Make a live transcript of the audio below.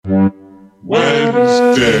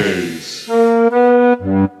Wednesdays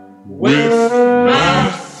with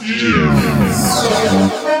Matthew.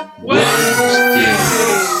 Wednesdays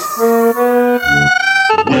with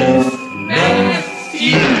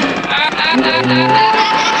Matthew.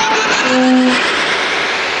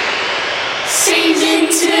 Season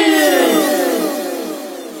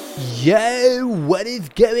 2. Yo, what is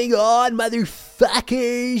going on,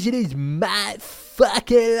 motherfuckers? It is Matt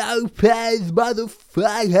fucking Lopez, motherfucker.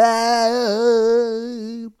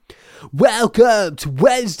 Welcome to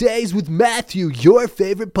Wednesdays with Matthew, your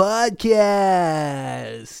favorite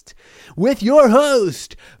podcast, with your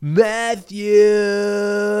host, Matthew.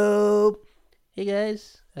 Hey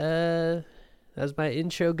guys, that was my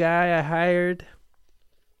intro guy I hired.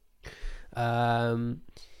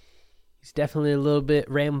 He's definitely a little bit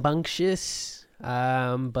rambunctious,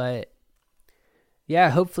 but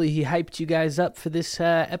yeah, hopefully he hyped you guys up for this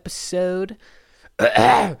episode.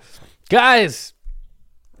 Guys,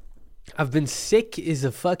 I've been sick as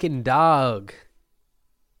a fucking dog.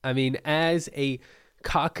 I mean, as a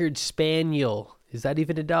cockered spaniel. Is that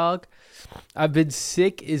even a dog? I've been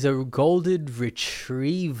sick as a golden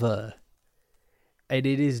retriever. And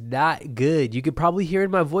it is not good. You could probably hear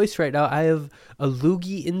in my voice right now, I have a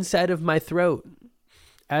loogie inside of my throat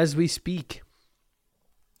as we speak.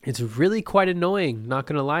 It's really quite annoying. Not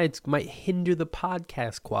going to lie, it might hinder the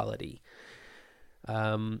podcast quality.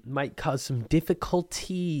 Might cause some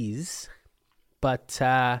difficulties. But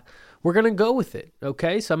we're going to go with it,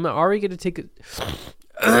 okay? So I'm already going to take a...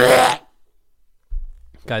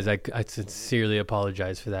 Guys, I sincerely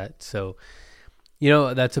apologize for that. So... You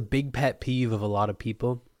know, that's a big pet peeve of a lot of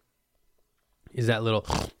people, is that little,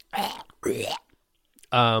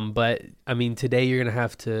 but I mean, today you're going to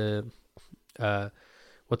have to,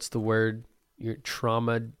 what's the word? Your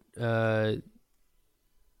trauma,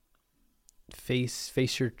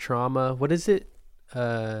 face your trauma. What is it?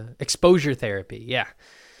 Exposure therapy. Yeah.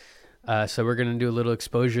 So we're going to do a little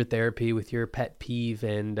exposure therapy with your pet peeve,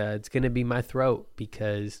 and it's going to be my throat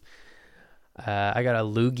because... I got a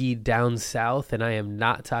loogie down south, and I am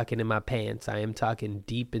not talking in my pants. I am talking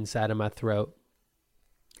deep inside of my throat.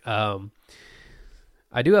 I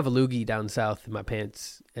do have a loogie down south in my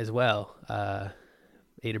pants as well.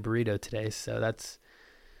 Ate a burrito today, so it's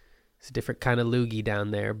a different kind of loogie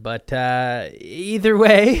down there. But either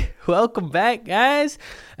way, welcome back, guys.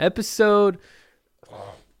 Episode...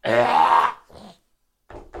 Fuck!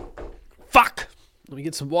 Let me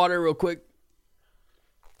get some water real quick.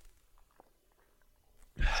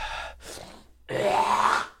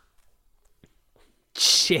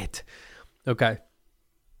 Shit. Okay.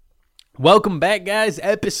 Welcome back, guys.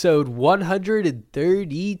 Episode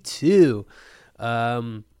 132.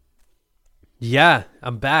 Yeah,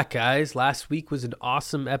 I'm back, guys. Last week was an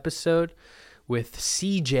awesome episode with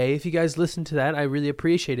CJ. If you guys listened to that, I really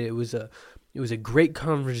appreciate it. It was a great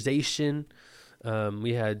conversation.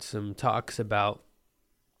 We had some talks about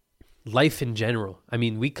life in general. I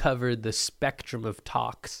mean, we covered the spectrum of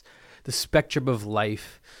talks, the spectrum of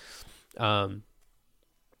life,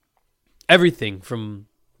 everything from,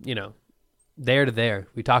 there to there.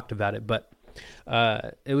 We talked about it, but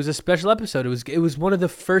it was a special episode. It was one of the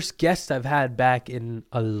first guests I've had back in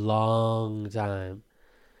a long time,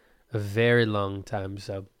 a very long time.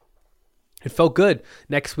 So it felt good.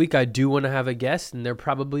 Next week, I do want to have a guest, and there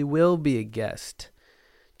probably will be a guest.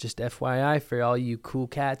 Just FYI for all you cool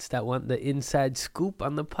cats that want the inside scoop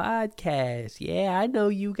on the podcast. Yeah, I know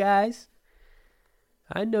you guys.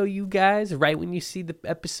 Right when you see the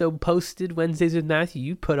episode posted, Wednesdays with Matthew,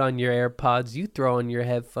 you put on your AirPods, you throw on your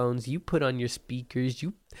headphones, you put on your speakers,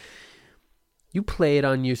 you play it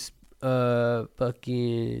on your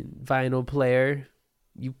fucking vinyl player.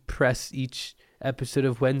 You press each episode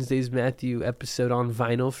of Wednesdays Matthew episode on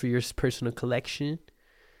vinyl for your personal collection.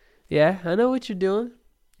 Yeah, I know what you're doing.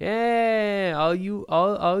 Yeah, all you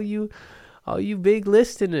big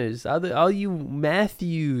listeners, all you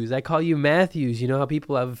Matthews. I call you Matthews. You know how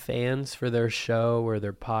people have fans for their show or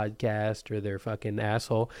their podcast or their fucking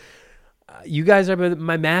asshole. You guys are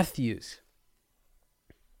my Matthews.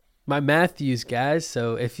 My Matthews, guys.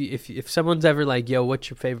 So if someone's ever like, yo, what's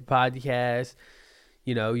your favorite podcast?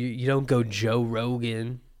 You don't go Joe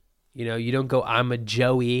Rogan. You don't go I'm a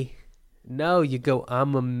Joey. No, you go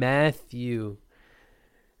I'm a Matthew.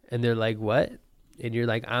 And they're like, what? And you're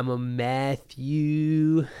like, I'm a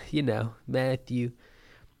Matthew, Matthew.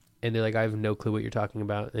 And they're like, I have no clue what you're talking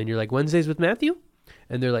about. And you're like, Wednesdays with Matthew?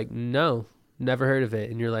 And they're like, no, never heard of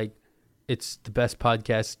it. And you're like, it's the best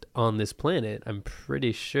podcast on this planet. I'm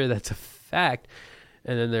pretty sure that's a fact.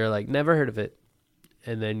 And then they're like, never heard of it.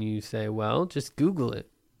 And then you say, well, just Google it.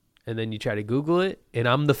 And then you try to Google it, and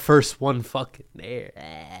I'm the first one fucking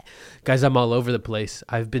there. Guys, I'm all over the place.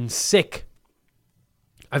 I've been sick.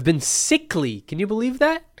 I've been sickly. Can you believe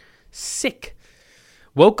that? Sick.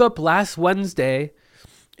 Woke up last Wednesday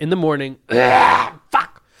in the morning.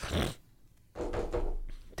 Fuck.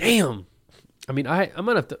 Damn. I mean, I'm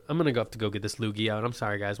gonna have to go get this loogie out. I'm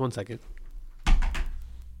sorry, guys. 1 second.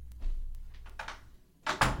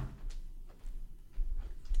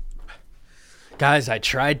 Guys, I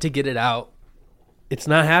tried to get it out. It's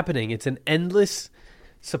not happening. It's an endless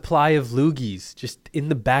supply of loogies just in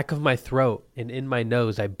the back of my throat and in my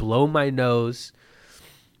nose. I blow my nose.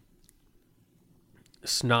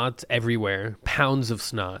 Snot everywhere. Pounds of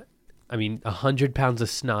snot. I mean, 100 pounds of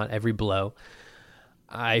snot every blow.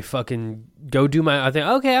 I fucking go do I think,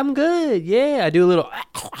 okay, I'm good. Yeah, I do a little.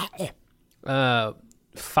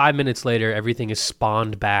 5 minutes later, everything is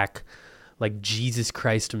spawned back like Jesus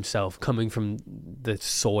Christ himself coming from the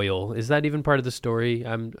soil. Is that even part of the story?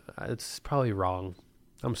 It's probably wrong.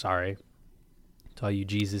 I'm sorry to all you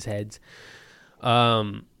Jesus heads.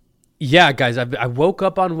 Yeah, guys, I woke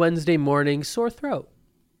up on Wednesday morning, sore throat.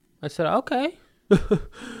 I said, okay.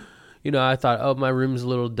 I thought, oh, my room's a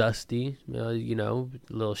little dusty. A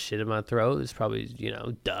little shit in my throat. It's probably,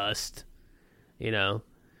 dust.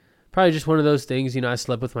 Probably just one of those things. I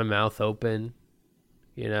slept with my mouth open.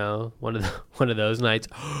 One of those nights.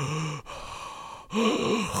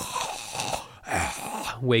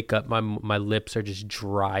 Wake up, my lips are just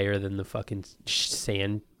drier than the fucking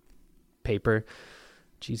sand paper.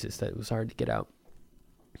 Jesus, that was hard to get out.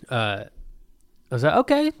 I was like,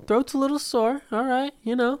 okay, throat's a little sore. All right,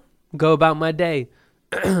 go about my day.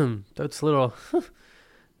 Throat's still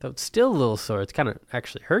a little sore. It's kind of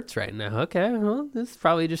actually hurts right now. Okay, well, this is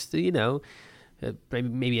probably just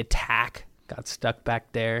maybe a tack got stuck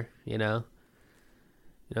back there.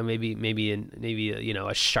 Maybe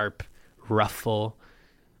a sharp ruffle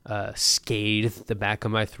scathed the back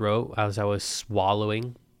of my throat as I was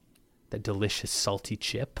swallowing the delicious salty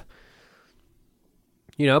chip.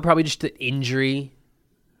 Probably just an injury,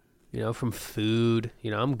 from food.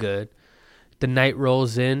 I'm good. The night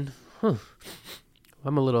rolls in.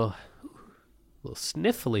 I'm a little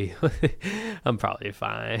sniffly. I'm probably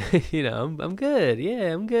fine. I'm good.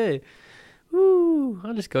 Yeah, I'm good. Woo,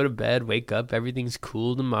 I'll just go to bed, wake up, everything's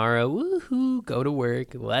cool tomorrow. Woohoo, go to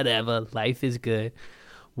work, whatever. Life is good.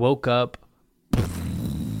 Woke up.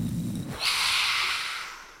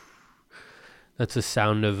 That's the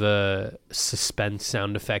sound of a suspense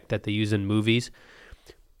sound effect that they use in movies.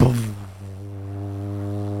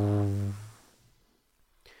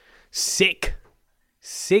 Sick.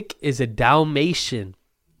 Sick is a Dalmatian.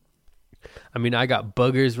 I mean, I got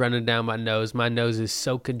boogers running down my nose. My nose is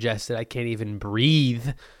so congested, I can't even breathe.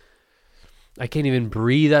 I can't even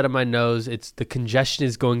breathe out of my nose. The congestion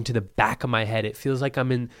is going to the back of my head. It feels like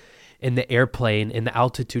I'm in the airplane, and the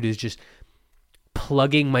altitude is just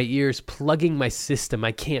plugging my ears, plugging my system.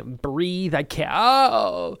 I can't breathe.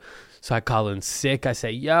 So I call in sick. I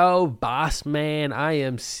say, yo, boss man, I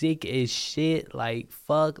am sick as shit, like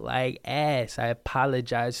fuck, like ass. I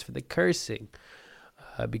apologize for the cursing.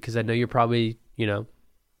 Because I know you're probably,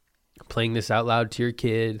 playing this out loud to your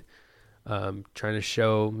kid, trying to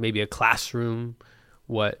show maybe a classroom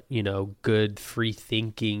what, good free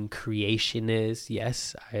thinking creation is.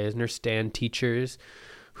 Yes, I understand teachers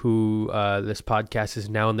who this podcast is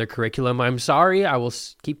now in their curriculum. I'm sorry. I will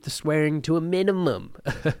keep the swearing to a minimum.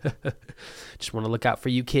 Just want to look out for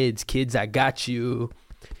you kids. Kids, I got you.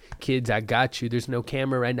 Kids, I got you. There's no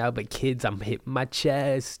camera right now, but kids, I'm hitting my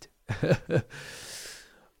chest.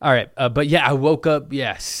 All right. But yeah, I woke up,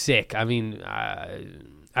 sick. I mean, I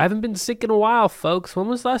haven't been sick in a while, folks. When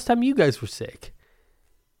was the last time you guys were sick?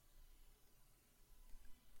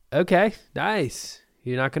 Okay, nice.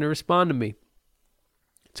 You're not going to respond to me.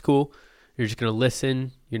 It's cool. You're just going to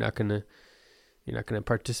listen. You're not going to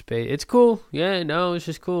participate. It's cool. Yeah, no, it's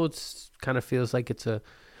just cool. It's kind of feels like it's a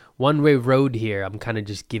one-way road here. I'm kind of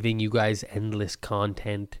just giving you guys endless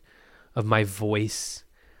content of my voice,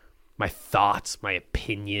 my thoughts, my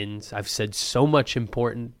opinions. I've said so much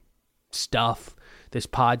important stuff this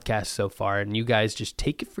podcast so far, and you guys just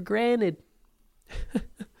take it for granted.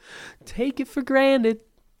 Take it for granted.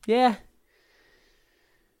 Yeah.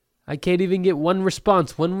 I can't even get one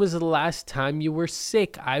response. When was the last time you were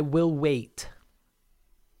sick? I will wait.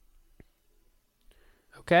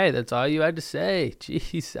 Okay, that's all you had to say.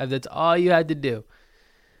 Jeez, that's all you had to do.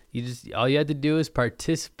 All you had to do is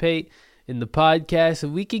participate in the podcast,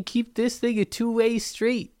 and we can keep this thing a two-way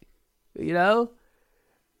street.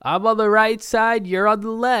 I'm on the right side, you're on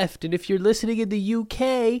the left, and if you're listening in the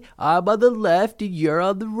UK, I'm on the left and you're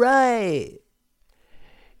on the right.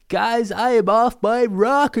 Guys, I am off my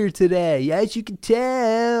rocker today, as you can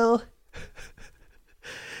tell.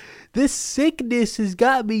 This sickness has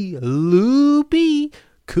got me loopy,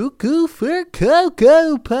 cuckoo for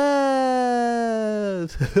Cocoa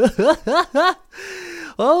Puffs.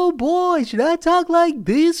 Oh boy, should I talk like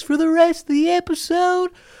this for the rest of the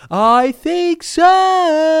episode? I think so.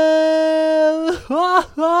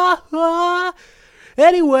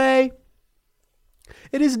 Anyway,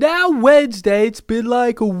 it is now Wednesday. It's been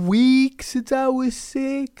like a week since I was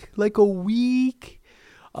sick. Like a week.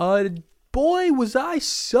 Boy, was I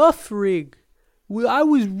suffering. I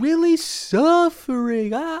was really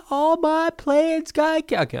suffering. All my plans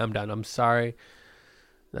got... Okay, I'm done. I'm sorry.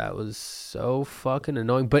 That was so fucking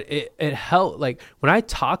annoying. But it helped. Like, when I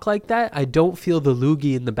talk like that, I don't feel the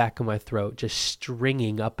loogie in the back of my throat just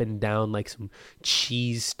stringing up and down like some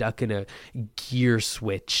cheese stuck in a gear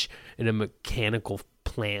switch in a mechanical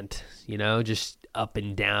plant. You know, just up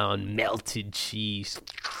and down, melted cheese.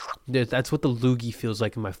 That's what the loogie feels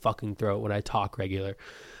like in my fucking throat when I talk regular.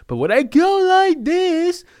 But when I go like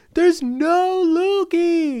this, there's no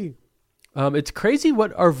loogie. It's crazy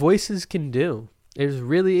what our voices can do. It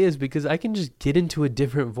really is, because I can just get into a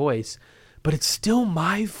different voice, but it's still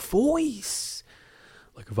my voice.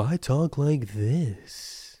 Like if I talk like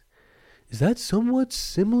this, is that somewhat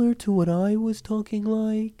similar to what I was talking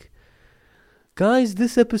like? Guys,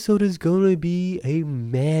 this episode is going to be a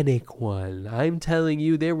manic one. I'm telling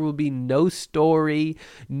you, there will be no story,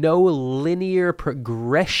 no linear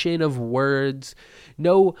progression of words,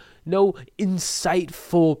 no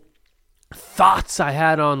insightful thoughts I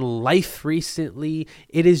had on life recently.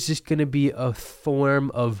 It is just going to be a form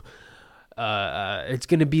of, it's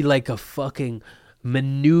going to be like a fucking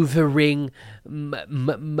maneuvering,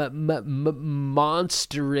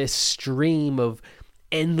 monstrous stream of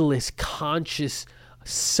endless conscious,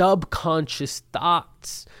 subconscious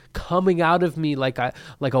thoughts coming out of me like a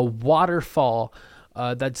waterfall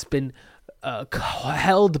that's been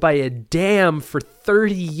held by a dam for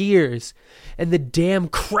 30 years, and the dam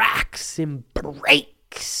cracks and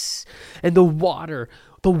breaks, and the water,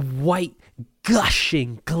 the white,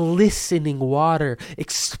 gushing, glistening water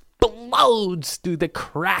explodes through the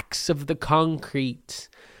cracks of the concrete.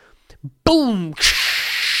 Boom! Flowing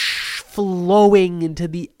into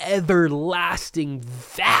the everlasting,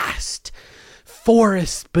 vast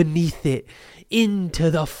forest beneath it,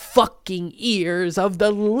 into the fucking ears of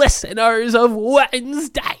the listeners of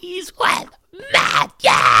Wednesdays with Matthew!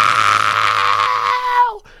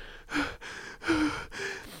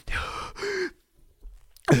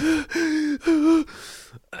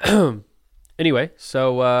 Anyway,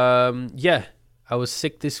 so, yeah, I was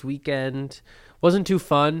sick this weekend. Wasn't too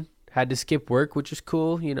fun. Had to skip work, which was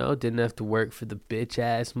cool, you know. Didn't have to work for the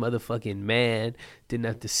bitch-ass motherfucking man. Didn't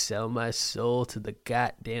have to sell my soul to the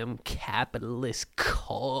goddamn capitalist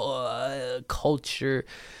culture.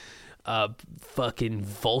 Fucking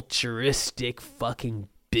vulturistic fucking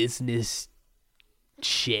business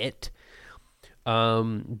shit.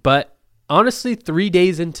 But honestly, 3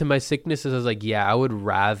 days into my sickness, I was like, yeah, I would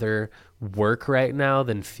rather work right now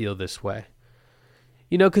than feel this way.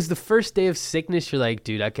 You know, because the first day of sickness, you're like,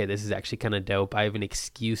 dude, okay, this is actually kind of dope. I have an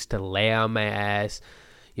excuse to lay on my ass,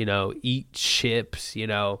 you know, eat chips, you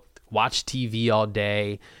know, watch TV all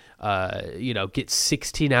day, you know, get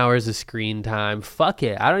 16 hours of screen time. Fuck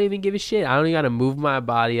it. I don't even give a shit. I don't even got to move my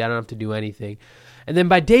body. I don't have to do anything. And then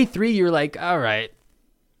by day 3, you're like, all right,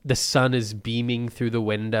 the sun is beaming through the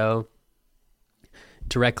window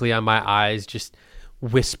directly on my eyes, just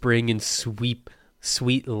whispering in sweet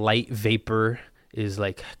light vapor. Is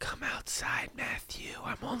like, come outside, Matthew.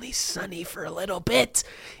 I'm only sunny for a little bit.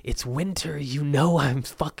 It's winter. You know I'm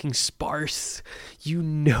fucking sparse. You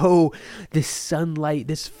know this sunlight,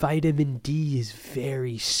 this vitamin D is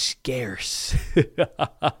very scarce. And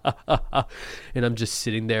I'm just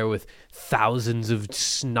sitting there with thousands of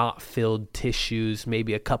snot-filled tissues,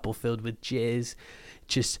 maybe a couple filled with jizz,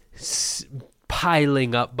 just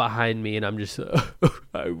piling up behind me, and I'm just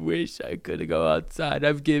I wish I could go outside.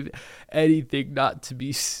 I've given anything not to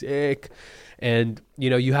be sick. And you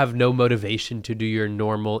know, you have no motivation to do your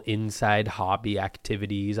normal inside hobby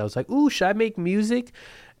activities. I was like, ooh, should I make music?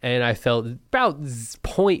 And I felt about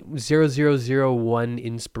 0.0001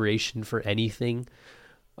 inspiration for anything.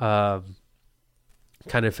 Kind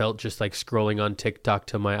of felt just like scrolling on TikTok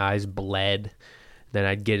till my eyes bled. Then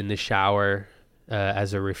I'd get in the shower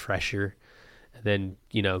as a refresher. Then,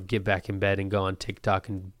 you know, get back in bed and go on TikTok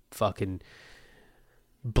and fucking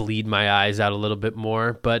bleed my eyes out a little bit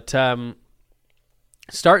more. But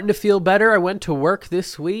starting to feel better. I went to work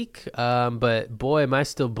this week, but boy, am I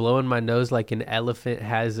still blowing my nose like an elephant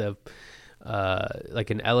has a like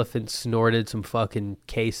an elephant snorted some fucking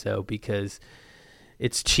queso, because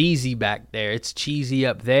it's cheesy back there. It's cheesy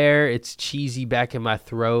up there. It's cheesy back in my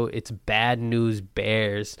throat. It's bad news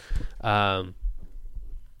bears.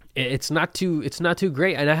 It's not too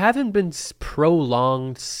great. And I haven't been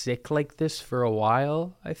prolonged sick like this for a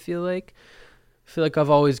while, I feel like. I've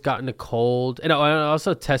always gotten a cold. And I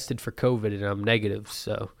also tested for COVID and I'm negative.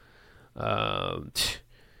 So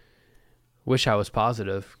wish I was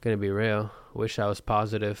positive. Gonna be real. Wish I was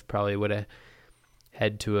positive. Probably would have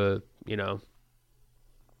head to a,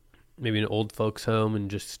 maybe an old folks home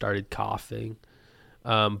and just started coughing.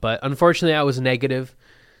 But unfortunately I was negative.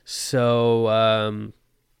 So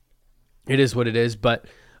it is what it is. But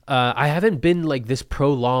I haven't been like this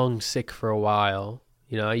prolonged sick for a while.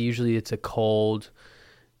 Usually it's a cold,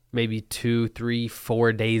 maybe 2, 3,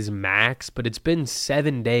 4 days max, but it's been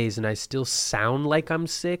 7 days and I still sound like I'm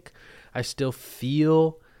sick. I still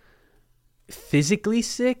feel physically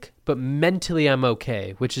sick, but mentally I'm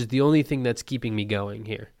okay, which is the only thing that's keeping me going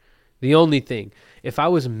here. The only thing. If I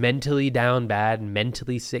was mentally down bad,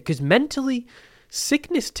 mentally sick, because mentally,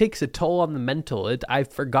 sickness takes a toll on the mental. I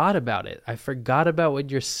forgot about it. I forgot about when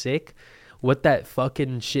you're sick, what that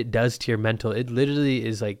fucking shit does to your mental. It literally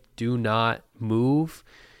is like, do not move.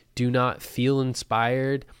 Do not feel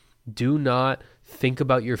inspired. Do not think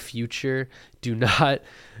about your future. Do not,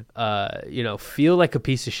 feel like a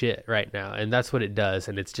piece of shit right now. And that's what it does.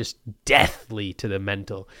 And it's just deathly to the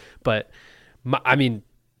mental. But, can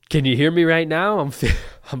you hear me right now? I'm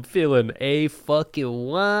feeling a fucking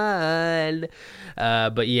one.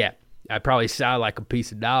 But yeah, I probably sound like a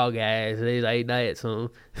piece of dog ass. It's late night, so.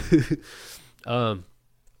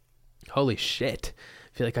 Holy shit.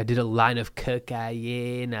 I feel like I did a line of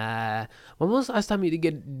cocaine. When was the last time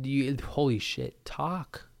holy shit,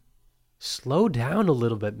 talk. Slow down a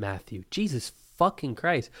little bit, Matthew. Jesus fucking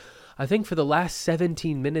Christ. I think for the last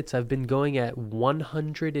 17 minutes, I've been going at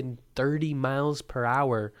 130 miles per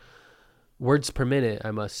hour. Words per minute,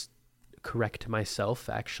 I must correct myself,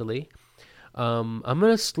 actually. I'm going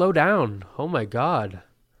to slow down. Oh, my God.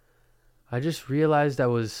 I just realized I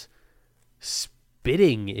was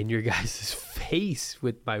spitting in your guys' face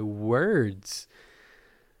with my words.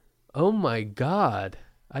 Oh, my God.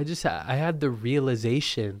 I had the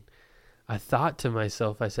realization. I thought to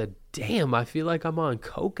myself, I said, damn, I feel like I'm on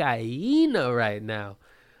cocaine right now.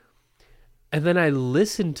 And then I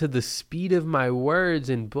listened to the speed of my words,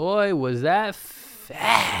 and boy, was that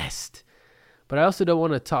fast. But I also don't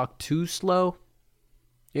want to talk too slow.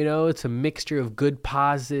 It's a mixture of good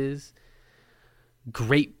pauses,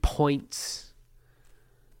 great points.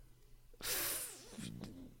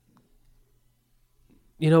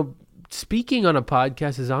 Speaking on a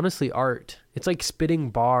podcast is honestly art. It's like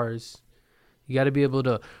spitting bars. You got to be able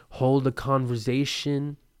to hold a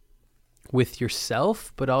conversation with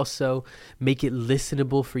yourself, but also make it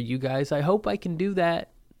listenable for you guys. I hope I can do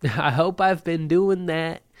that. I hope I've been doing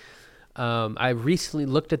that. I recently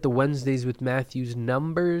looked at the Wednesdays with Matthew's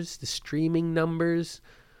numbers, the streaming numbers.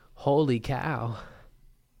 Holy cow.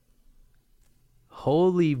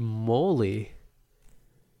 Holy moly.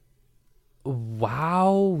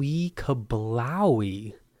 Wowie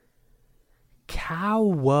kablowie.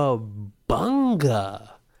 Cowabunga.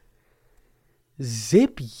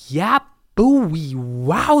 Zip yap booey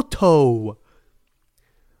wowto.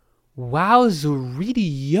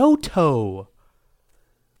 Wowzeridioto.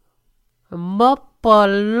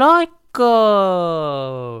 Mapalako.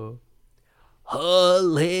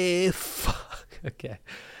 Holy fuck. Okay.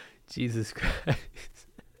 Jesus Christ.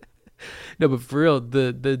 No, but for real,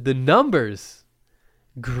 the numbers.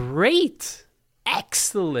 Great.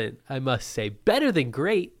 Excellent, I must say. Better than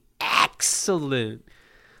great. Excellent.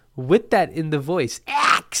 With that in the voice.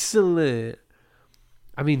 Excellent.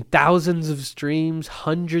 Thousands of streams,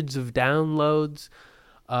 hundreds of downloads.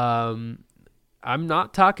 I'm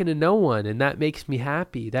not talking to no one, and that makes me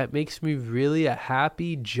happy. That makes me really a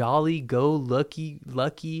happy, jolly, go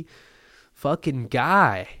lucky fucking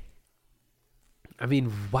guy.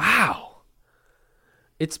 Wow.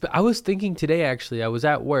 I was thinking today, actually, I was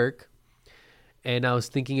at work, and I was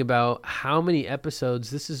thinking about how many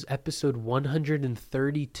episodes. This is episode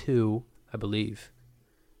 132, I believe.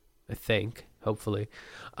 I think, hopefully.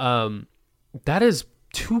 That is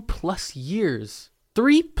 2+ years,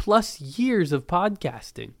 3+ years of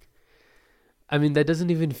podcasting. That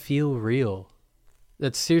doesn't even feel real.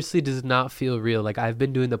 That seriously does not feel real. Like, I've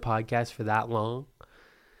been doing the podcast for that long.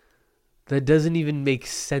 That doesn't even make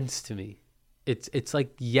sense to me. It's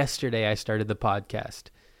like yesterday I started the podcast.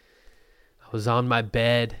 I was on my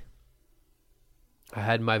bed. I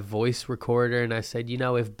had my voice recorder and I said,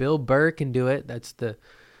 if Bill Burr can do it, that's the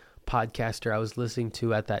podcaster I was listening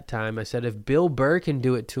to at that time. I said, if Bill Burr can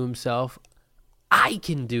do it to himself, I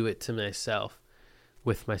can do it to myself,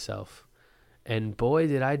 with myself. And boy,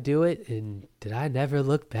 did I do it, and did I never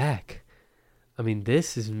look back. I mean,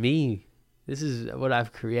 this is me. This is what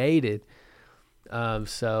I've created.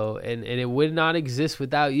 And it would not exist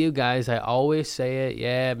without you guys. I always say it.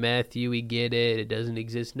 Yeah, Matthew, we get it. It doesn't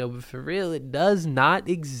exist. No, but for real, it does not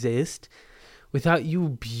exist without you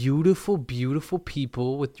beautiful, beautiful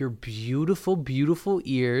people with your beautiful, beautiful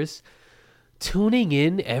ears tuning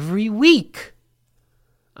in every week.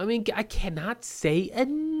 I mean, I cannot say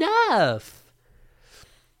enough.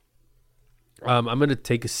 I'm going to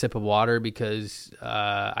take a sip of water because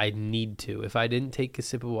I need to. If I didn't take a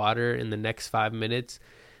sip of water in the next 5 minutes,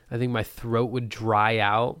 I think my throat would dry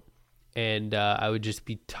out and I would just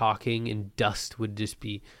be talking and dust and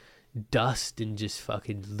just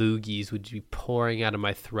fucking loogies would be pouring out of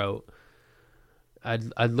my throat.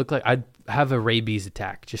 I'd look like I'd have a rabies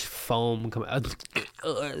attack, just foam coming.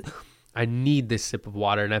 I need this sip of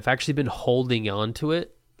water, and I've actually been holding on to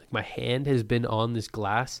it. Like my hand has been on this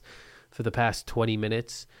glass for the past 20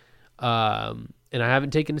 minutes, and I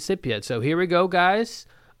haven't taken a sip yet. So here we go, guys.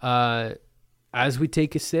 As we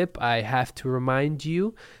take a sip, I have to remind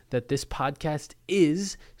you that this podcast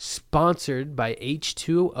is sponsored by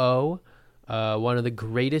H2O, one of the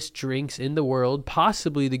greatest drinks in the world,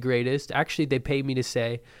 possibly the greatest. Actually, they pay me to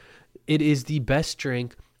say it is the best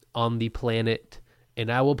drink on the planet,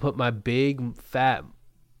 and I will put my big fat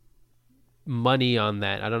money on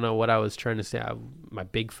that. I don't know what I was trying to say. My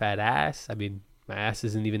big fat ass. I mean, my ass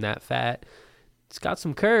isn't even that fat. It's got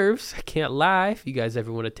some curves. I can't lie. If you guys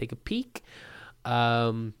ever want to take a peek,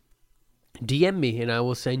 DM me and I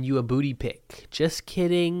will send you a booty pic. Just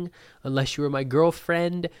kidding. Unless you are my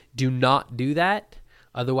girlfriend, do not do that.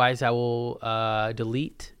 Otherwise, I will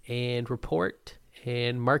delete and report.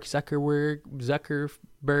 And Mark Zuckerberg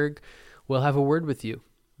will have a word with you.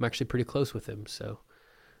 I'm actually pretty close with him, so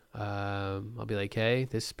I'll be like, hey,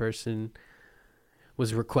 this person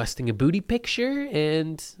was requesting a booty picture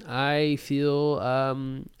and I feel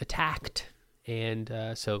attacked. And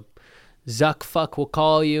so Zuck Fuck will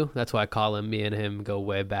call you. That's why I call him. Me and him go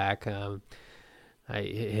way back.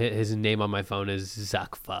 His name on my phone is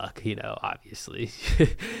Zuck Fuck, obviously.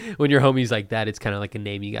 When your homie's like that, it's kind of like a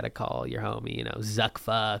name you got to call your homie, Zuck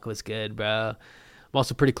Fuck, what's good, bro? I'm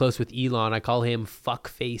also pretty close with Elon. I call him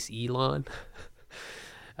Fuckface Elon.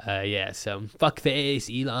 So Fuckface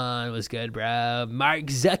Elon was good, bro. Mark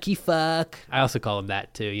Zucky Fuck. I also call him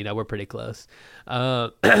that too. We're pretty close.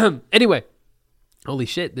 Anyway, holy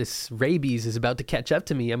shit, this rabies is about to catch up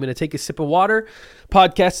to me. I'm going to take a sip of water.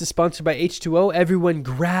 Podcast is sponsored by H2O. Everyone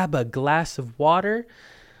grab a glass of water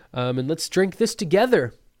and let's drink this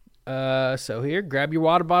together. So here, grab your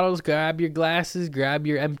water bottles, grab your glasses, grab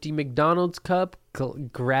your empty McDonald's cup,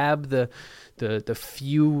 grab the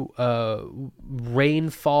few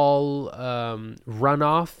rainfall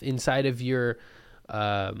runoff inside of your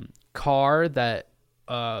car that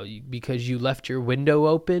because you left your window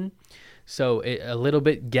open, so a little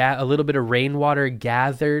bit of rainwater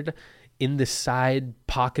gathered in the side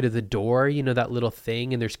pocket of the door, that little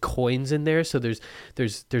thing, and there's coins in there, so there's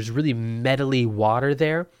really metally water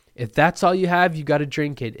there. If that's all you have, you got to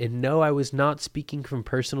drink it. And no, I was not speaking from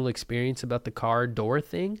personal experience about the car door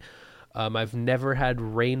thing. I've never had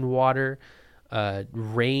rainwater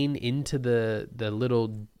rain into the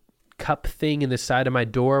little cup thing in the side of my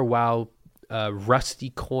door while rusty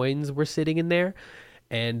coins were sitting in there.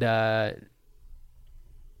 And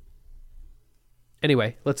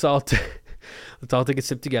anyway, let's all take a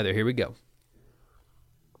sip together. Here we go.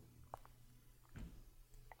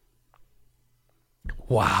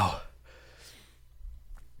 Wow.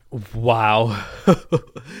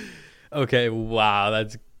 Okay, wow,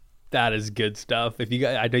 that is good stuff. If you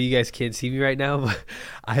guys, I know you guys can't see me right now, but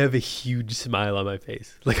I have a huge smile on my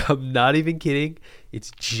face. Like, I'm not even kidding.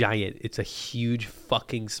 It's giant. It's a huge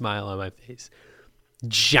fucking smile on my face.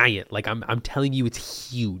 Giant. Like, I'm telling you,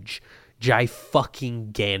 it's huge.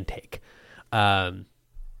 Fucking-gantic. But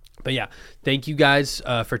yeah, thank you guys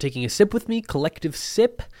for taking a sip with me. Collective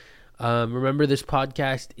sip. Remember, this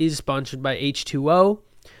podcast is sponsored by H2O.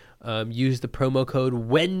 Use the promo code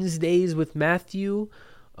Wednesdays with Matthew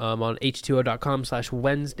on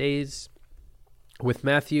h2o.com/Wednesdays with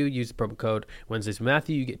Matthew. Use the promo code Wednesdays with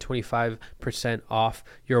Matthew. You get 25% off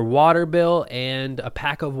your water bill and a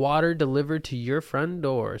pack of water delivered to your front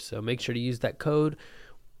door. So make sure to use that code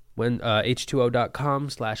when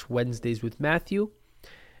h2o.com/Wednesdays with Matthew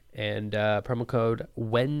and promo code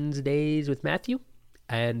Wednesdays with Matthew.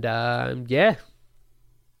 And yeah,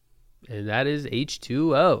 and that is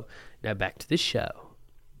H2O. Now back to the show.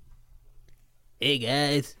 Hey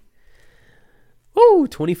guys. Woo,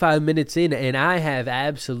 25 minutes in, and I have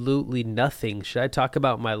absolutely nothing. Should I talk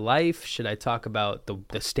about my life? Should I talk about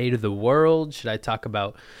the state of the world? Should I talk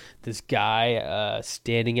about this guy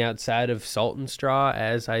standing outside of Salt and Straw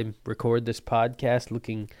as I record this podcast,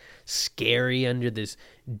 looking scary under this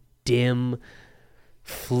dim,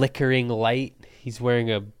 flickering light? He's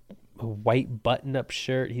wearing a white button-up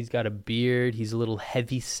shirt. He's got a beard. He's a little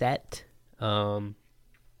heavy set.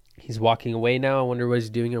 He's walking away now. I wonder what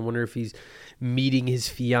he's doing. I wonder if he's meeting his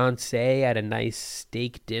fiance at a nice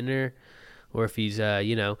steak dinner, or if he's,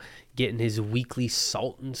 getting his weekly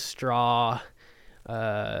Salt and Straw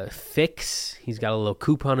fix. He's got a little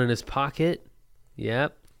coupon in his pocket.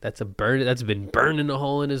 Yep, that's been burning a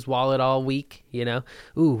hole in his wallet all week.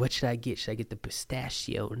 Ooh, what should I get? Should I get the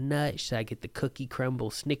pistachio nut? Should I get the cookie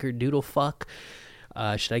crumble snickerdoodle fuck?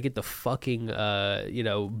 Should I get the fucking,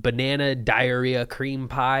 banana diarrhea cream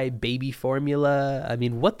pie baby formula? I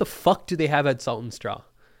mean, what the fuck do they have at Salt and Straw?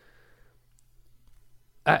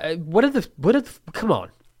 Come on.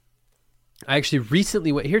 I actually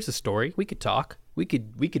recently went, here's a story. We could talk. We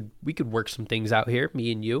could work some things out here,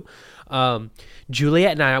 me and you.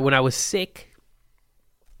 Juliet and I, when I was sick,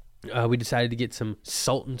 we decided to get some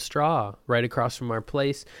Salt and Straw right across from our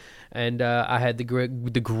place. And I had the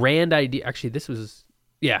grand idea. Actually,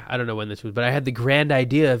 I don't know when this was, but I had the grand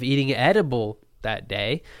idea of eating edible that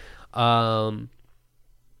day. We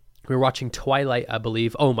were watching Twilight, I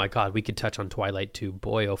believe. Oh my God, we could touch on Twilight too.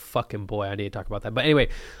 Boy, oh fucking boy, I need to talk about that. But anyway,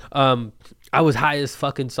 I was high as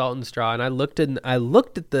fucking Salt and Straw, and I looked at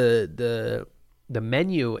the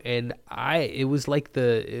menu, and it was like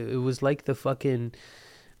the fucking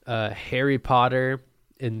Harry Potter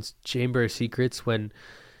in Chamber of Secrets when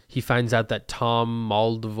he finds out that Tom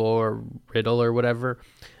Moldavore Riddle or whatever,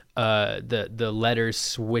 the letters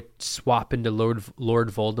swap into Lord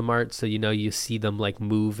Voldemort, so you see them like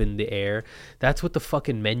move in the air. That's what the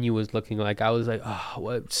fucking menu was looking like. I was like, oh,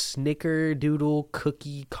 what snickerdoodle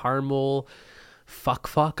cookie caramel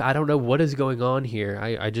fuck. I don't know what is going on here.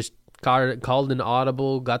 I just called an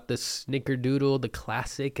audible, got the snickerdoodle, the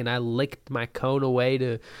classic, and I licked my cone away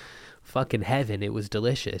to fucking heaven. It was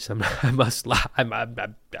delicious. I'm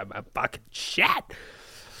fucking shit.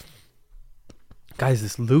 Guys,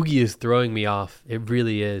 this loogie is throwing me off. It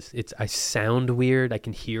really is. I sound weird. I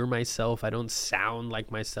can hear myself. I don't sound like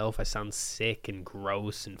myself. I sound sick and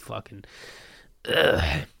gross and fucking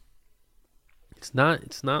ugh. It's not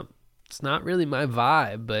really my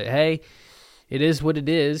vibe, but hey, it is what it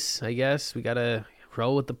is. I guess we got to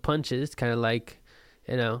roll with the punches, kind of like,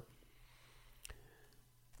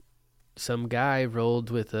 some guy rolled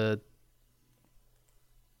with a...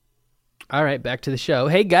 All right, back to the show.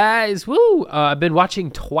 Hey, guys. Woo! I've been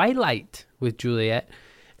watching Twilight with Juliet.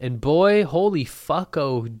 And boy, holy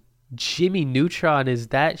fucko, Jimmy Neutron is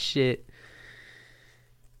that shit.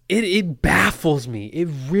 It baffles me. It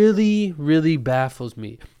really, really baffles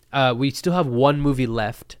me. We still have one movie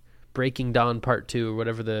left. Breaking Dawn Part 2 or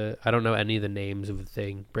whatever I don't know any of the names of the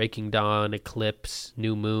thing. Breaking Dawn, Eclipse,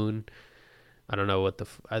 New Moon. I don't know what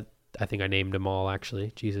I think I named them all,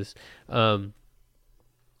 actually. Jesus.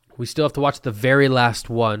 We still have to watch the very last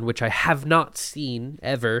one, which I have not seen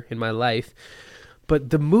ever in my life.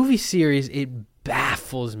 But the movie series, it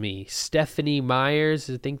baffles me. Stephanie Myers,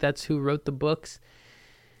 I think that's who wrote the books.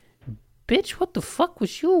 Bitch, what the fuck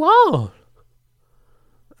was you on?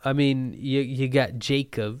 I mean, you got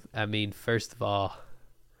Jacob. I mean, first of all,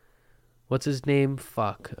 what's his name?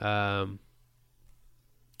 Fuck.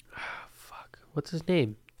 What's his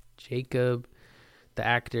name? Jacob, the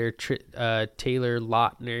actor, Taylor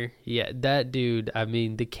Lautner. Yeah, that dude. I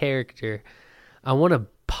mean, the character. I want to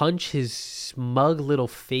punch his smug little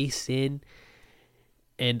face in.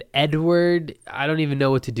 And Edward, I don't even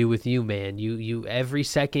know what to do with you, man. You every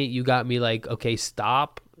second you got me like, okay,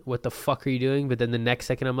 stop. What the fuck are you doing? But then the next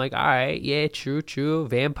second I'm like, all right, yeah, true.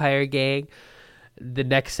 Vampire gang. The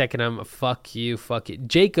next second I'm fuck you, fuck it.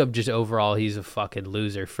 Jacob, just overall, he's a fucking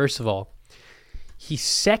loser. First of all, he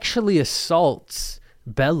sexually assaults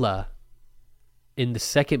Bella in the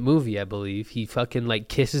second movie, I believe. He fucking like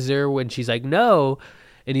kisses her when she's like, no.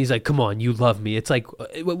 And he's like, come on, you love me. It's like,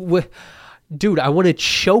 dude, I want to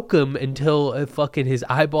choke him until fucking his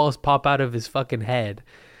eyeballs pop out of his fucking head.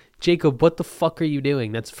 Jacob, what the fuck are you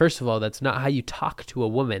doing? First of all, that's not how you talk to a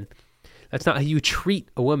woman. That's not how you treat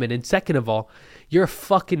a woman. And second of all, you're a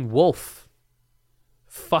fucking wolf.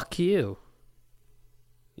 Fuck you.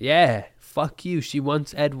 Yeah, fuck you. She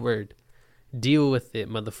wants Edward. Deal with it,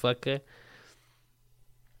 motherfucker.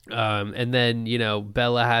 And then,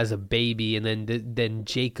 Bella has a baby, and then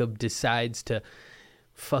Jacob decides to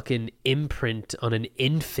fucking imprint on an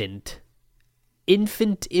infant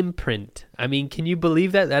Infant Imprint. I mean, can you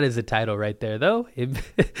believe that? That is a title right there, though.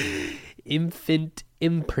 Infant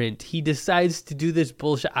Imprint. He decides to do this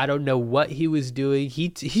bullshit. I don't know what he was doing.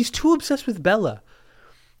 He's too obsessed with Bella.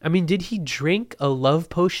 I mean, did he drink a love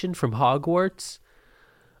potion from Hogwarts?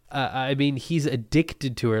 I mean, he's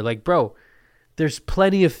addicted to her. Like, bro, there's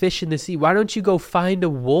plenty of fish in the sea. Why don't you go find a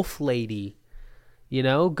wolf lady? You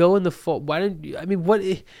know, go in the fall. Why don't you? I mean,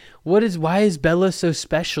 why is Bella so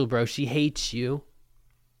special, bro? She hates you.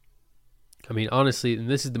 I mean, honestly, and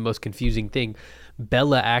this is the most confusing thing.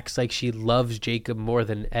 Bella acts like she loves Jacob more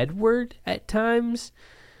than Edward at times.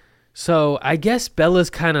 So I guess Bella's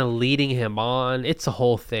kind of leading him on. It's a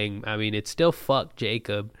whole thing. I mean, it's still fuck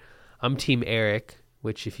Jacob. I'm Team Eric,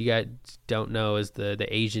 which if you guys don't know is the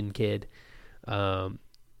Asian kid.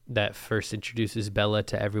 That first introduces Bella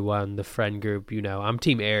to everyone, the friend group, you know. I'm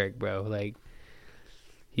Team Eric, bro. Like,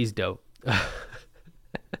 he's dope.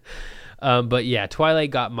 But yeah,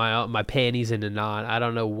 Twilight got my panties in a knot. I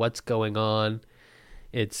don't know what's going on.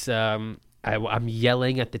 It's I'm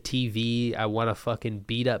yelling at the TV. I want to fucking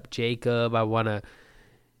beat up Jacob. I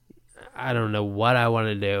don't know what I want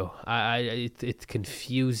to do. It's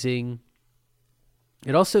confusing.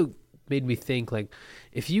 It also made me think, like,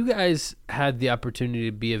 if you guys had the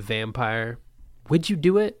opportunity to be a vampire, would you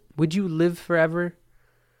do it? Would you live forever?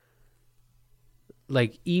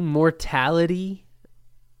 Like, immortality,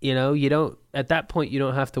 you know, at that point you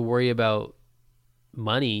don't have to worry about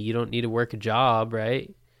money. You don't need to work a job,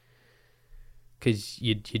 right? Because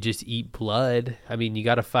you just eat blood. I mean, you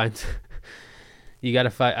gotta find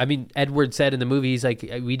I mean, Edward said in the movie, he's like,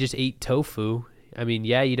 we just ate tofu. I mean,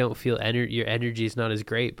 yeah, you don't feel your energy is not as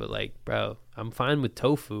great, but like, bro, I'm fine with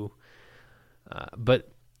tofu.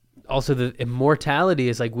 But also the immortality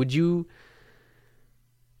is like, would you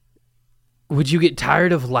get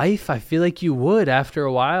tired of life? I feel like you would after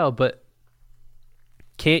a while, but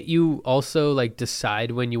can't you also like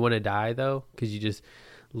decide when you want to die though? Because you just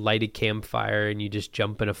light a campfire and you just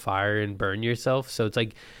jump in a fire and burn yourself. So it's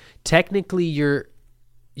like, technically you're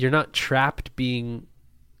not trapped being.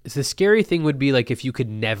 The scary thing would be like if you could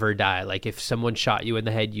never die. Like if someone shot you in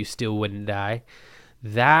the head, you still wouldn't die.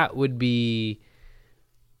 That would be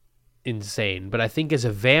insane. But I think as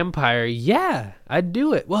a vampire, yeah, I'd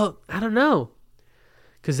do it. Well, I don't know.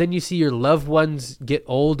 Because then you see your loved ones get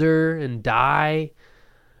older and die,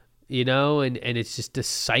 you know, and it's just a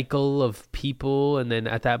cycle of people. And then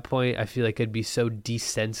at that point, I feel like I'd be so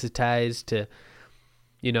desensitized to,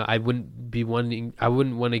 you know, I wouldn't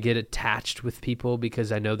want to get attached with people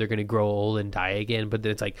because I know they're going to grow old and die again. But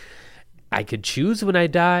then it's like, I could choose when I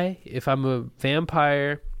die if I'm a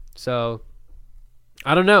vampire. So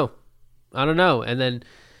I don't know. And then,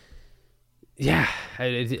 yeah,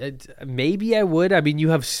 maybe I would. I mean, you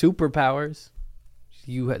have superpowers.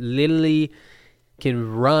 You literally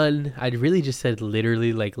can run. I really just said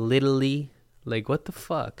literally, like what the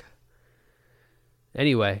fuck?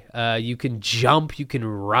 Anyway, you can jump, you can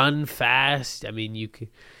run fast. I mean, you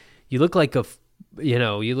look like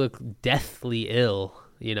you look deathly ill.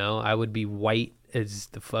 You know, I would be white as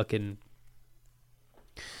the fucking,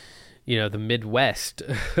 you know, the Midwest.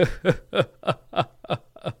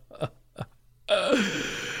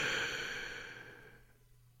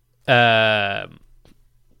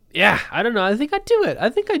 Yeah, I don't know. I think I'd do it. I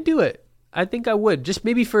think I would. Just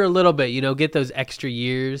maybe for a little bit, you know, get those extra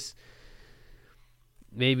years.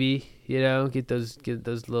 Maybe, you know, get those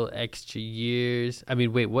little extra years. I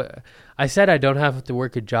mean, wait, what? I said I don't have to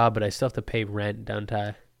work a job, but I still have to pay rent, don't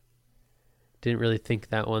I? Didn't really think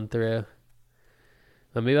that one through.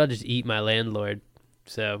 Well, maybe I'll just eat my landlord,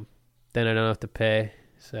 so then I don't have to pay.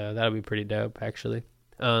 So that'll be pretty dope, actually.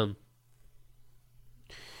 Hey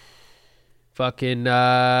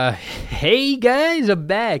guys, I'm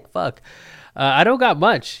back. Fuck. I don't got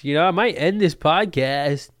much. You know, I might end this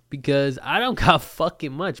podcast because I don't got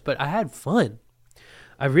fucking much, but I had fun.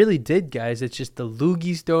 I really did, guys. It's just the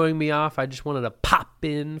loogies throwing me off. I just wanted to pop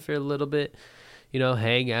in for a little bit, you know,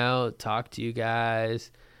 hang out, talk to you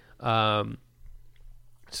guys. Sorry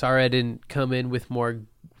I didn't come in with more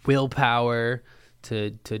willpower to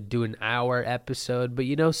do an hour episode, but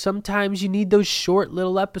you know, sometimes you need those short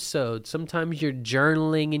little episodes. Sometimes you're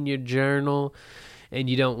journaling in your journal and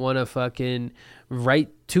you don't want to fucking write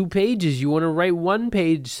 2 pages. You want to write 1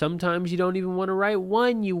 page. Sometimes you don't even want to write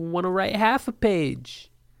 1. You want to write half a page.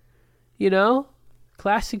 You know?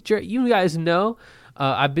 Classic you guys know.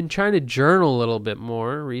 I've been trying to journal a little bit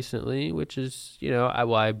more recently, which is, you know,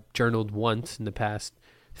 I journaled once in the past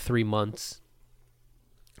 3 months.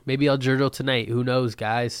 Maybe I'll journal tonight. Who knows,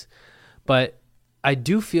 guys? But I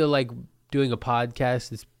do feel like doing a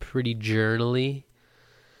podcast is pretty journally.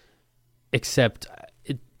 except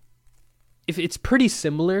if it's pretty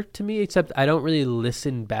similar to me, except I don't really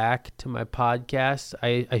listen back to my podcasts.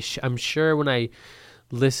 I'm sure when I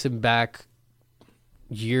listen back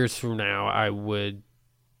years from now, I would,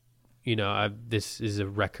 this is a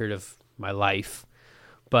record of my life.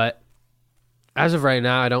 But as of right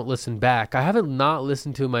now, I don't listen back. I haven't not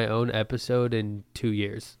listened to my own episode in 2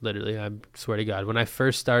 years, literally. I swear to God. When I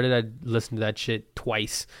first started, I listened to that shit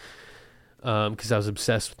twice because I was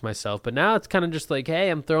obsessed with myself. But now it's kind of just like, hey,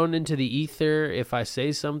 I'm thrown into the ether. If I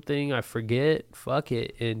say something, I forget. Fuck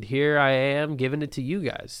it. And here I am giving it to you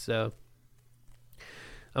guys. So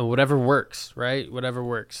whatever works, right? Whatever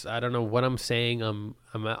works. I don't know what I'm saying. I'm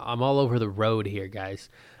all over the road here, guys.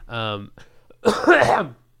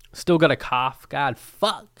 Still got a cough. God,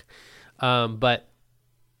 fuck. But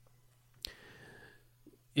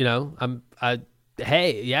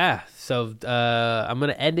hey, yeah. So I'm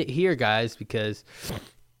gonna end it here, guys, because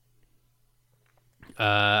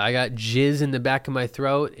I got jizz in the back of my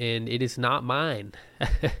throat, and it is not mine.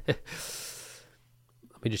 Let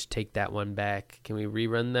me just take that one back. Can we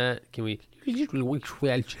rerun that? Can we?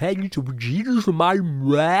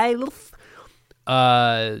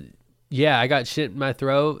 Yeah, I got shit in my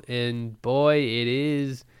throat, and boy, it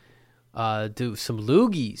is some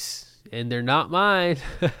loogies, and they're not mine.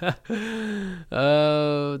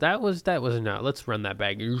 That was not. Let's run that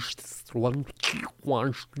back.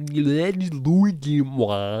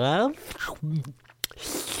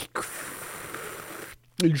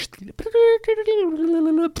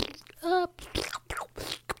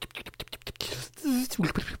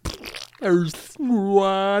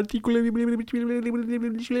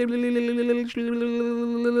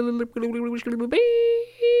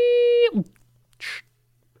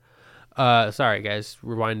 Sorry guys,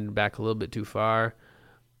 rewinding back a little bit too far.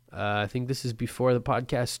 I think this is before the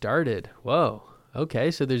podcast started. Whoa.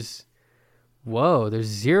 Okay, so there's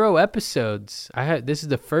 0 episodes. This is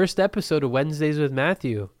the first episode of Wednesdays with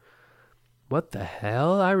Matthew. What the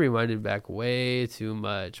hell? I rewinded back way too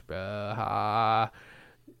much, bro.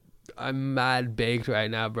 I'm mad baked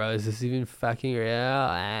right now, bro. Is this even fucking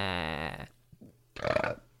real?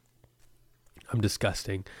 I'm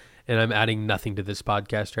disgusting. And I'm adding nothing to this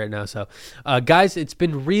podcast right now. So, guys, it's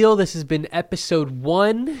been real. This has been episode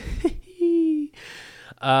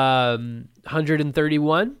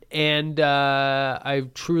 131. And I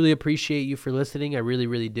truly appreciate you for listening. I really,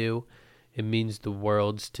 really do. It means the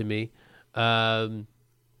worlds to me. I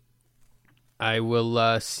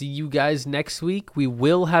will see you guys next week. We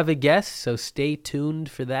will have a guest, so stay tuned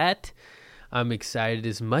for that. I'm excited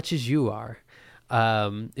as much as you are.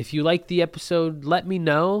 If you like the episode, let me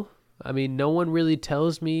know. I mean, no one really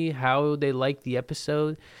tells me how they like the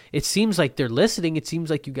episode. It seems like they're listening. It seems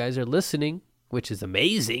like you guys are listening, which is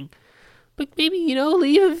amazing. But maybe,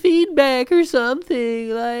 leave a feedback or something.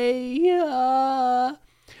 So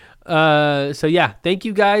yeah, thank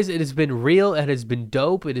you guys. It has been real. It has been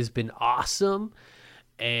dope. It has been awesome.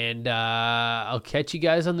 And I'll catch you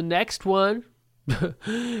guys on the next one.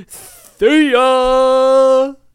 See ya!